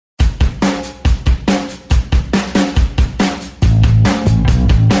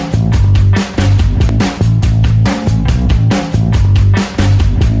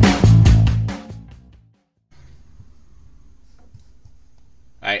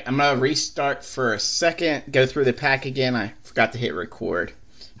Alright, I'm going to restart for a second, go through the pack again. I forgot to hit record.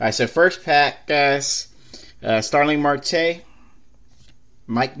 Alright, so first pack, guys. Starling Marte,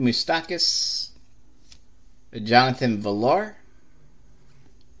 Mike Moustakas, Jonathan Villar,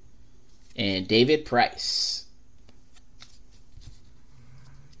 and David Price.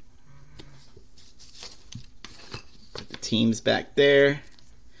 Put the teams back there.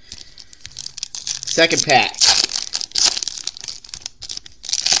 Second pack.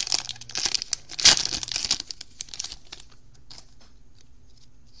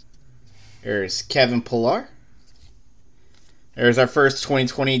 There's Kevin Pillar. There's our first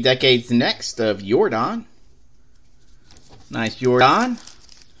 2020 Decades Next of Jordan. Nice Jordan.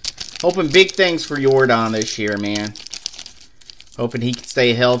 Hoping big things for Jordan this year, man. Hoping he can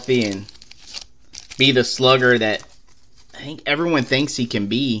stay healthy and be the slugger that I think everyone thinks he can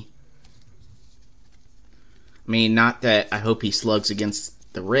be. I mean, not that I hope he slugs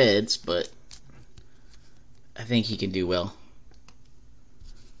against the Reds, but I think he can do well.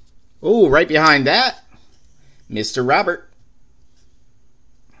 Oh, right behind that, Mr. Robert.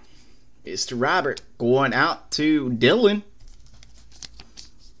 Mr. Robert going out to Dylan.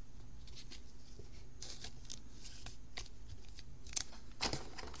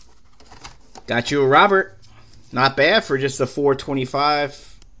 Got you a Robert. Not bad for just a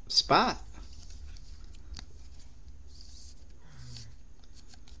 425 spot.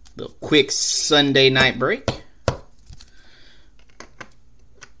 The quick Sunday night break.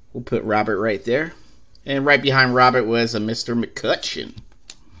 We'll put Robert right there. And right behind Robert was a Mr. McCutcheon.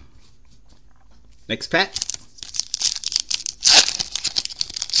 Next pack.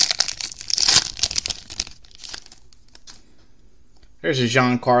 There's a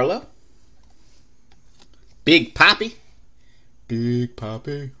Giancarlo. Big Papi. Big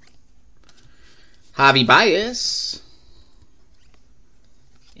Papi. Javi Baez.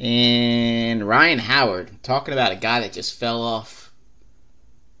 And Ryan Howard. Talking about a guy that just fell off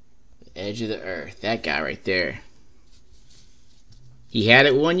edge of the earth. That guy right there. He had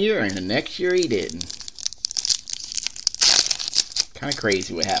it one year and the next year he didn't. Kind of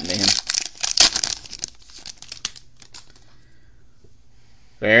crazy what happened to him.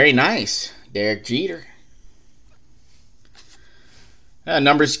 Very nice. Derek Jeter.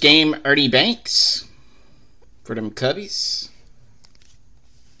 Numbers game, Ernie Banks. For them Cubbies.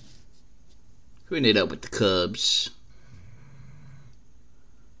 Who ended up with the Cubs?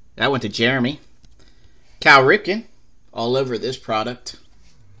 That went to Jeremy. Cal Ripken, all over this product.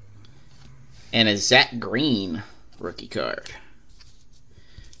 And a Zach Green rookie card.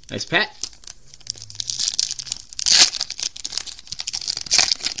 Nice pack.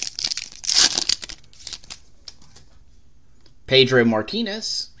 Pedro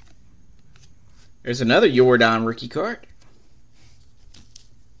Martinez. There's another Jordan rookie card.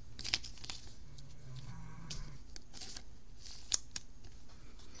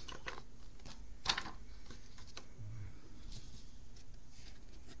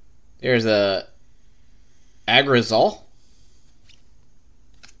 There's a Agrizal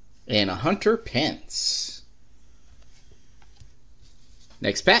and a Hunter Pence.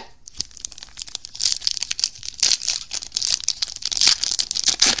 Next pack.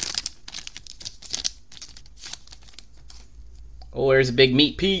 Oh, there's a Big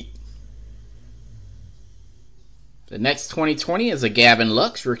Meat Pete. The next 2020 is a Gavin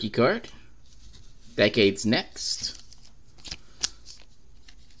Lux rookie card. Decades Next.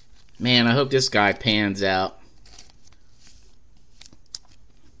 Man, I hope this guy pans out.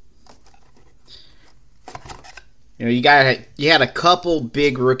 You know, you had a couple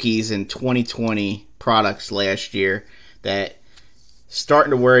big rookies in 2020 products last year that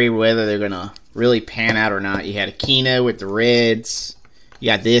starting to worry whether they're going to really pan out or not. You had Aquino with the Reds. You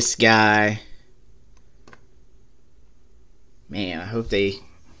got this guy. Man, I hope they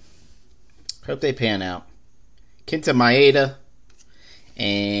pan out. Kenta Maeda.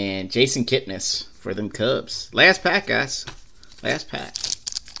 And Jason Kipnis for them Cubs. Last pack, guys. Last pack.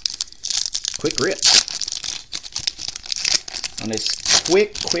 Quick rip. On this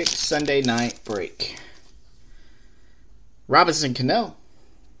quick Sunday night break. Robinson Cano.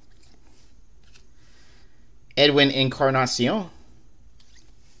 Edwin Encarnacion.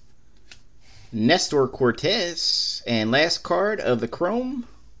 Nestor Cortez. And last card of the Chrome.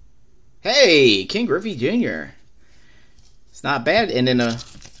 Hey, Ken Griffey Jr. It's not bad ending a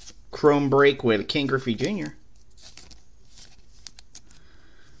Chrome break with Ken Griffey Jr.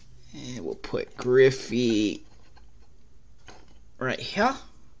 And we'll put Griffey right here.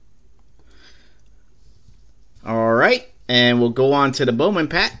 Alright, and we'll go on to the Bowman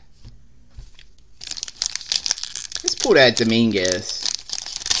pack. Let's pull that Dominguez.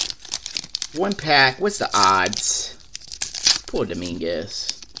 One pack. What's the odds? Pull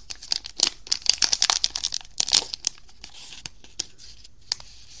Dominguez.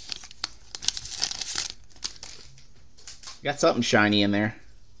 Got something shiny in there.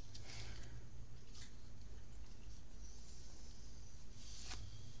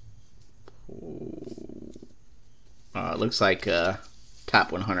 It looks like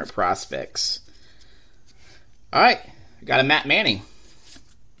top 100 prospects. All right, got a Matt Manning.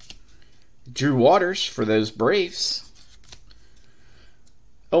 Drew Waters for those Braves.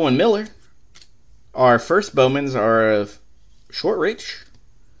 Owen Miller. Our first Bowmans are of Shortridge.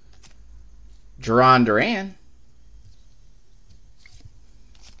 Duran Duran.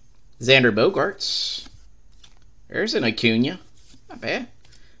 Xander Bogaerts. There's an Acuna. Not bad.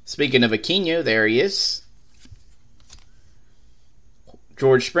 Speaking of Acuna, there he is.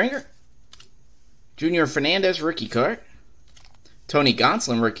 George Springer. Junior Fernandez rookie card. Tony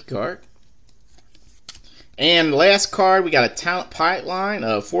Gonsolin rookie card. And last card, we got a talent pipeline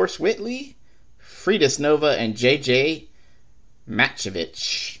of Forrest Whitley, Freudis Nova, and J.J.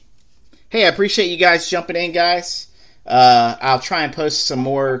 Matchevich. Hey, I appreciate you guys jumping in, guys. I'll try and post some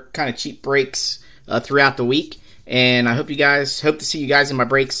more kind of cheap breaks throughout the week. And I hope to see you guys in my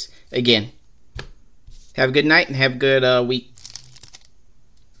breaks again. Have a good night and have a good week.